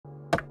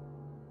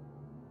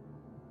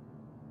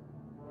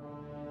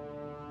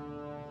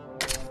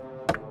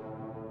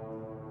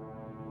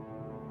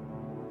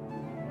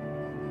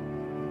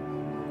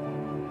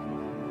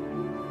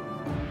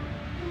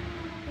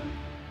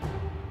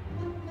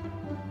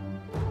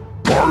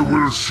I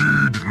will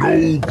cede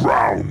no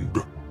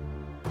ground.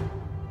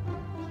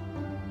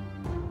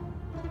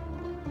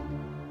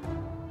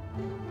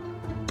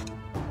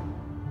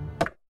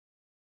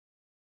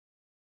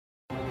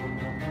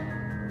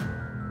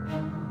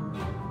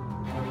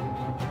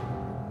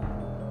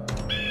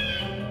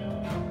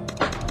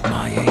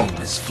 My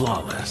aim is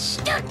flawless.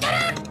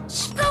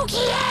 Spooky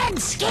and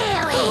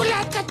scary! Who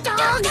let the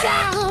dogs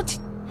out?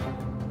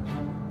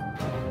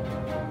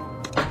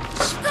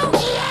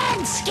 Spooky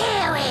and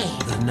scary!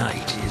 The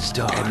night is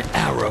dark. An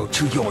arrow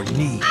to your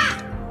knee.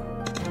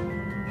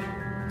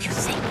 You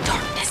think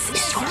darkness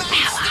is your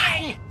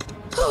ally?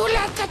 Who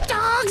let the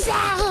dogs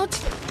out?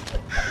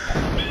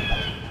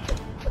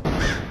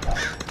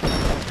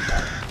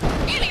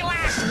 Any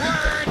last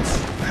words?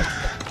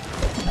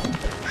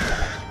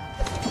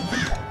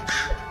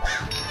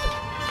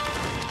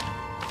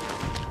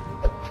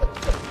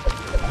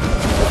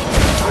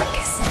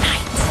 Darkest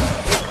night.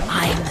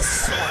 I am the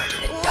sword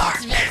in the dark.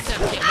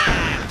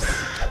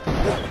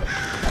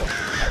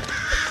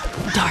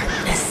 Dark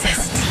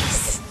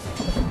necessities.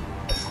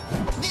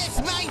 This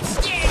might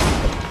sting!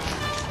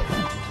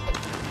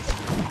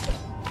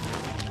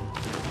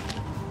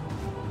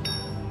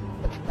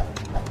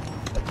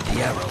 The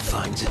arrow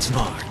finds its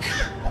mark.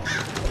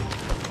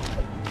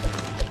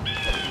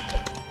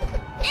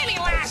 Any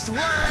last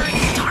words?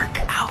 The dark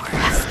hour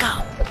has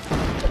come.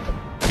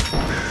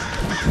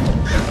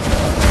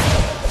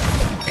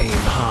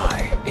 Aim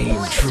high,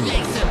 aim true.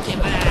 Make some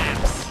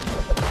kebabs.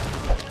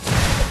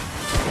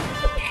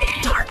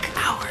 Dark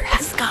hour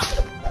has come.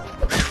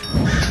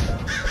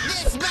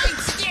 This might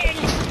sting.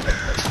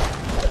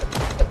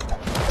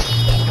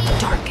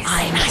 Darkest I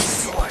am a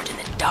sword in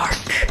the dark.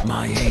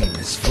 My aim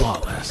is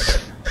flawless.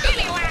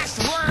 Any last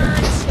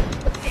words?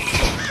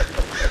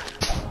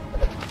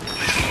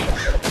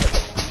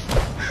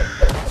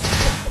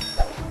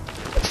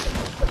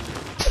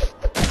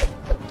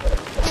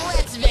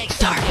 Let's make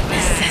dark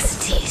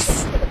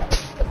necessities.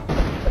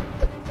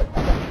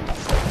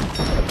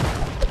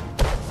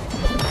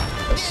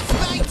 This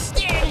might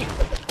sting.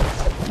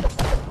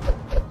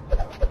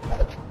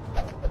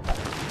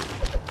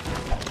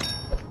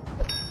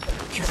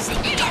 You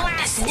think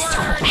darkness is your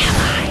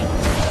ally?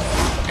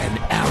 An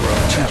arrow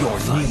to your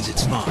finds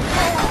its mark.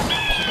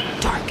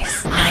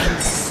 Darkest, I'm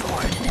the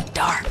sword in the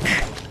dark.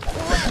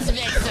 Let's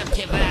make some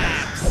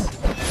kebabs.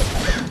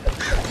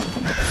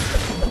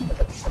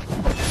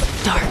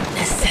 Dark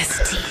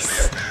necessities.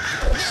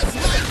 This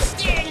might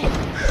sting.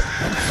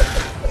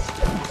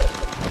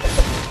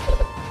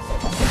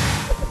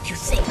 You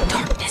think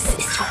darkness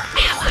is your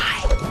ally?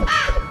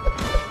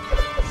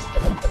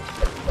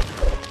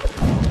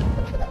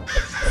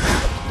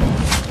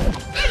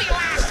 Any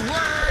last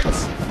words?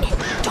 In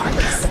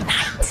darkest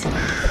night.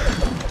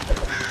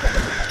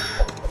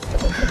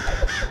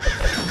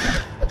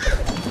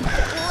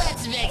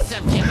 Let's make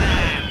some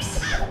kebabs.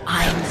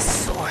 I'm the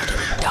sword in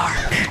the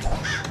dark.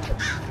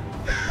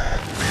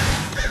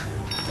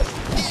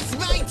 This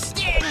might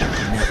sting.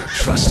 Never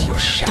trust your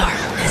shadow. Dark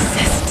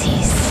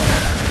necessities.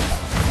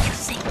 You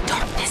think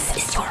darkness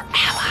is your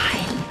ally?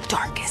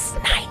 Darkest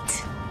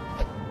night.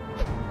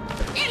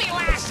 Any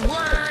last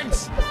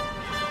words?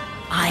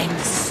 I'm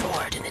the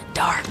sword in the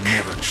dark.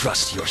 Never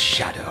trust your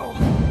shadow.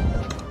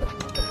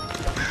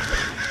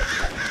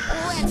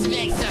 Let's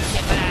make some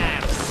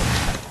kebabs.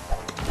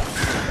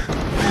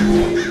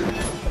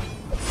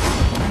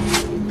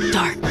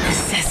 Dark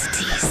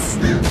necessities.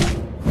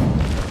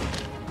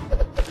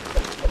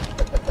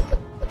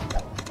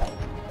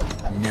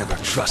 Never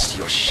trust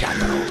your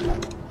shadow.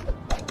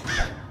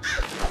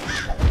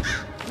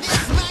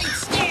 This might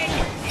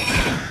sting.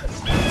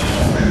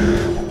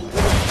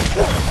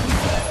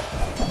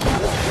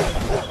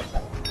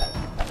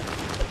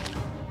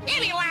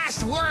 Any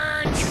last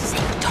words? You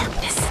think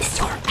darkness is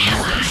your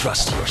ally?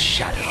 Trust your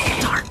shadow.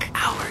 The dark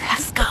hour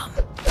has come.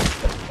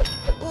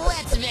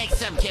 Let's make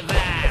some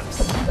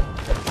kebabs.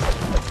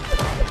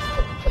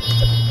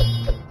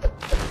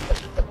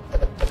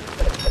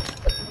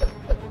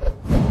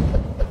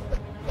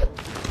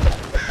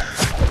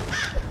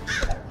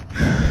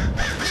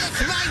 This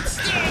might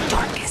sting.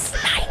 Darkest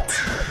night.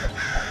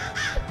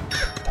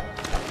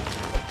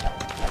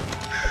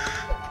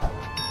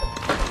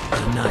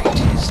 The night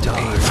is dark.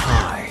 Aim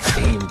high,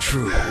 aim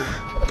true.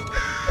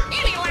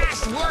 Any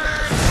last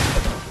words?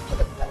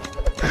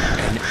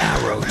 An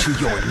arrow to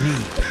your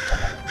knee.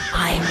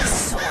 I'm the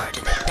sword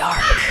in the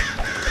dark.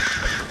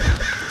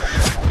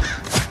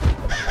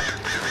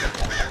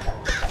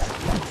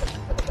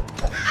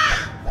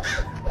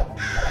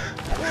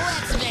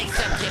 Let's make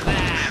some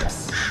kebabs.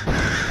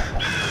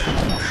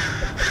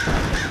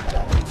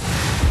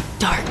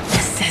 Dark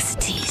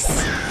necessities.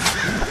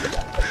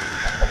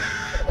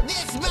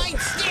 This might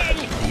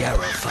sting. The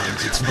arrow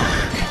finds its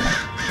mark.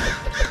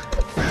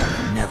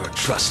 Never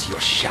trust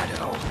your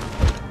shadow.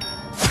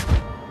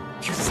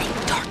 You think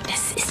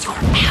darkness is your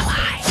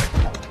ally?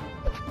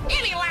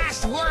 Any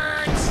last words?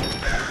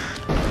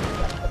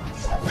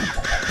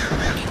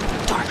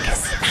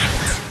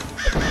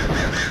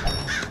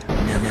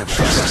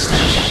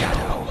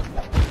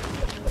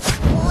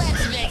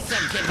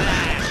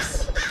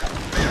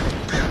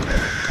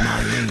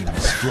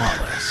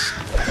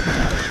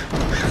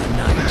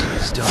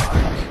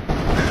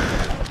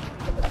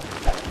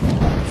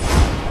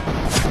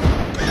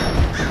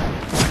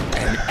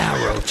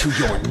 to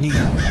your knee.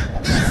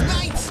 This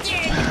might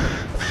sting!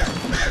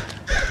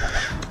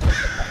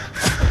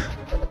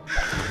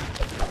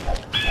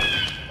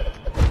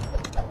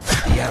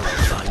 The arrow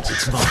finds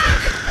its mark.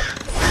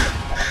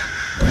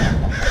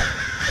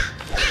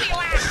 Any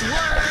last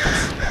words?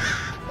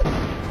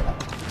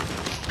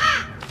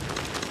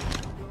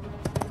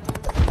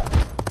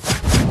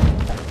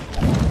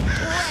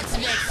 Let's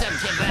make some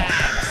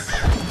kebabs.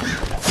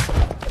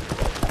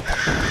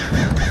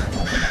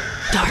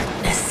 Dark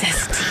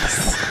necessities.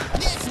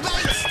 This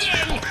might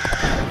sting!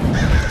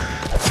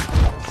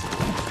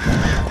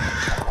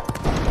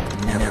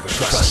 Never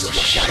trust your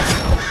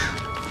shadow.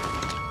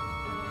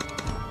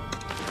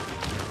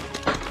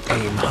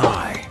 Aim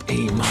high,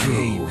 aim true. My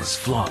aim is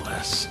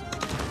flawless.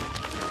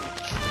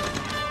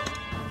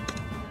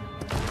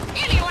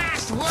 Any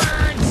last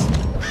words?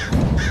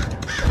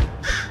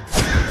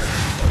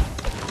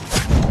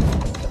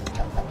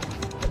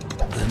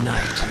 The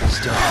night is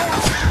dark.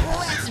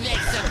 Let's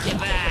make some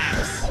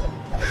kebabs.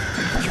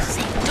 You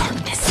think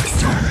darkness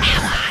is your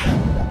ally?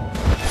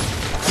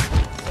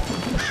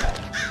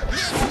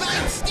 This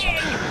might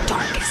sting!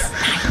 Darkest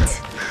night.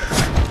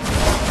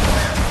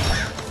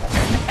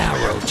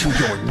 Arrow to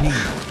your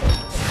knee.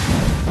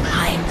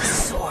 I'm the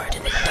sword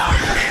in the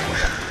dark.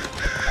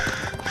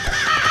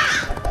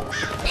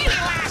 Any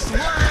last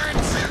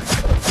words?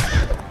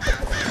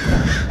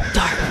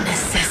 Dark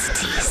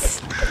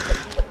necessities.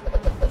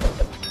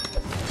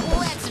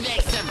 Let's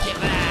make some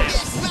kebabs.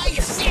 This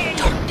might sting!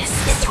 Darkness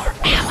is your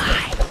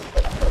ally.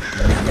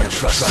 Never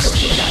trust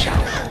your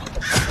shadow.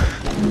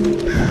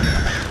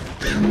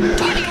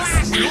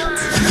 Darkest night.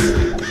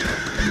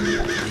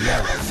 The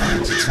arrow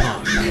finds its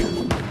mark.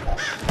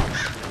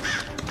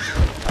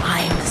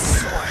 I'm the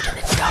sword in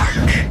the dark.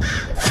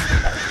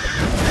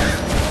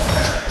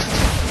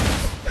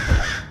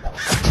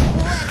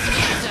 Let's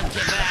make some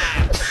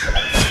kebabs.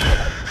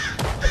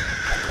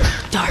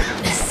 Dark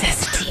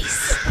necessities.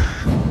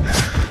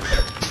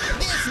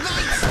 This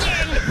might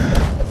sting!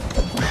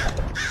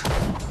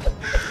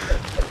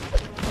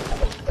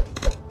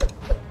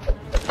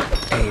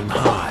 Aim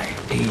high,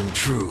 aim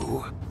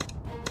true.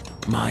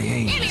 My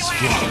aim Any is last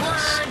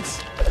flawless. words?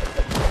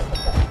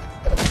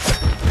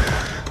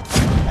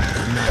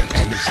 The night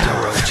is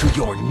arrow to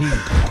your knee.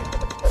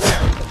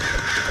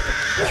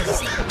 You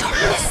think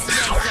darkness is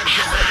your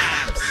ally?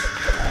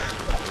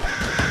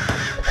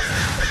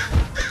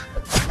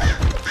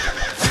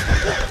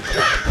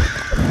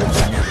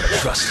 Never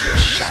trust your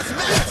shadow.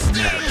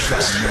 Never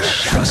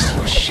trust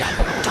your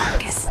shadow.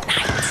 Darkest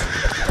night.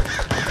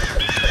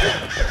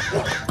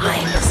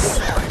 I'm the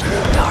sword in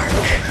the dark.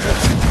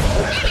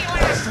 Any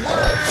last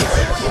words?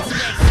 Let's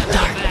make some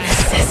dark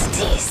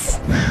necessities.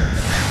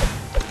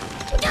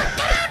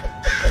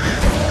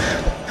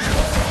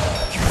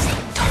 You think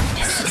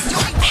darkness is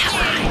your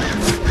ally?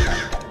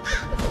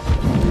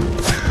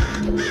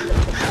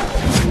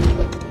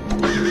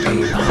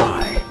 Aim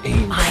high,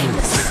 aim I'm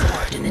the true.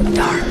 sword in the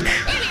dark.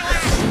 Any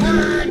last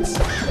words?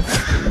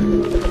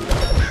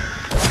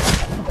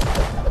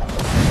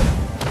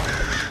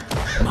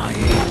 My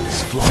aim is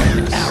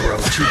flawless. Arrow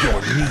to your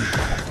knee.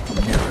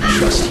 Never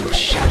trust your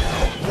shadow.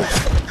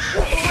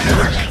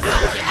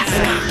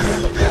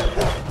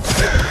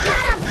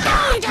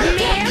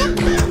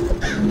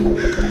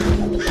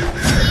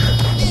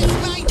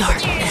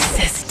 Dark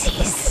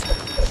necessities.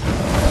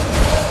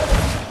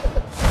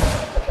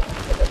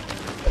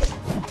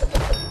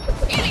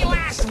 Any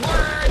last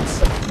words?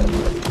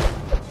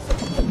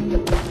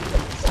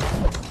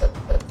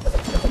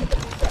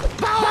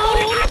 Bon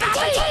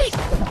appetit!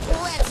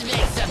 Let's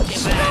make some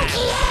kebabs.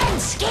 Spooky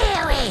and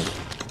scary.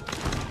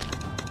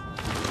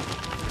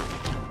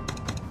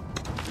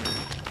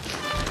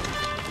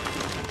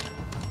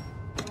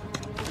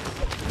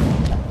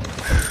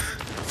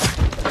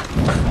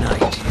 The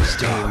night is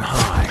dark. Aim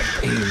high,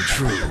 aim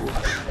true.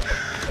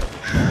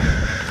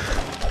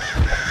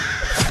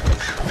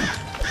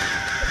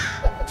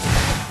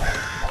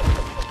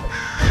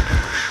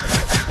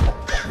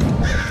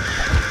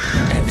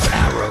 An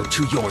arrow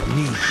to your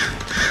knee.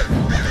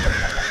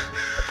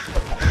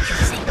 You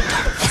think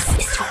darkness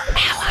is your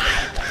ally?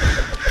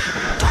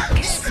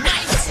 Darkest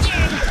night.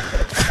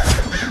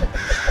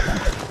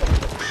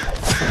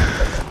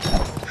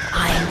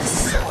 I'm the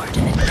sword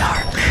in the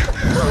dark.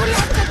 Who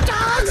let the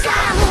dogs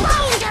out?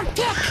 Bone to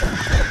pick.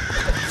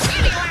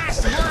 Any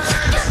last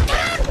words?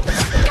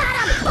 Got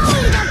a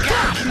bone to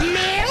pick.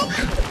 Milk.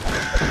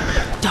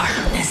 Dark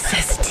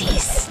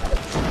necessities.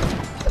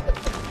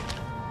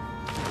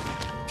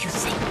 You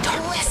think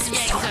darkness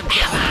is your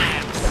ally?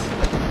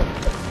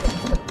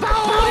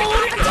 Bon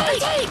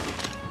appetit!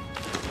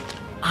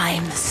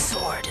 I'm the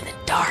sword in the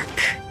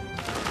dark.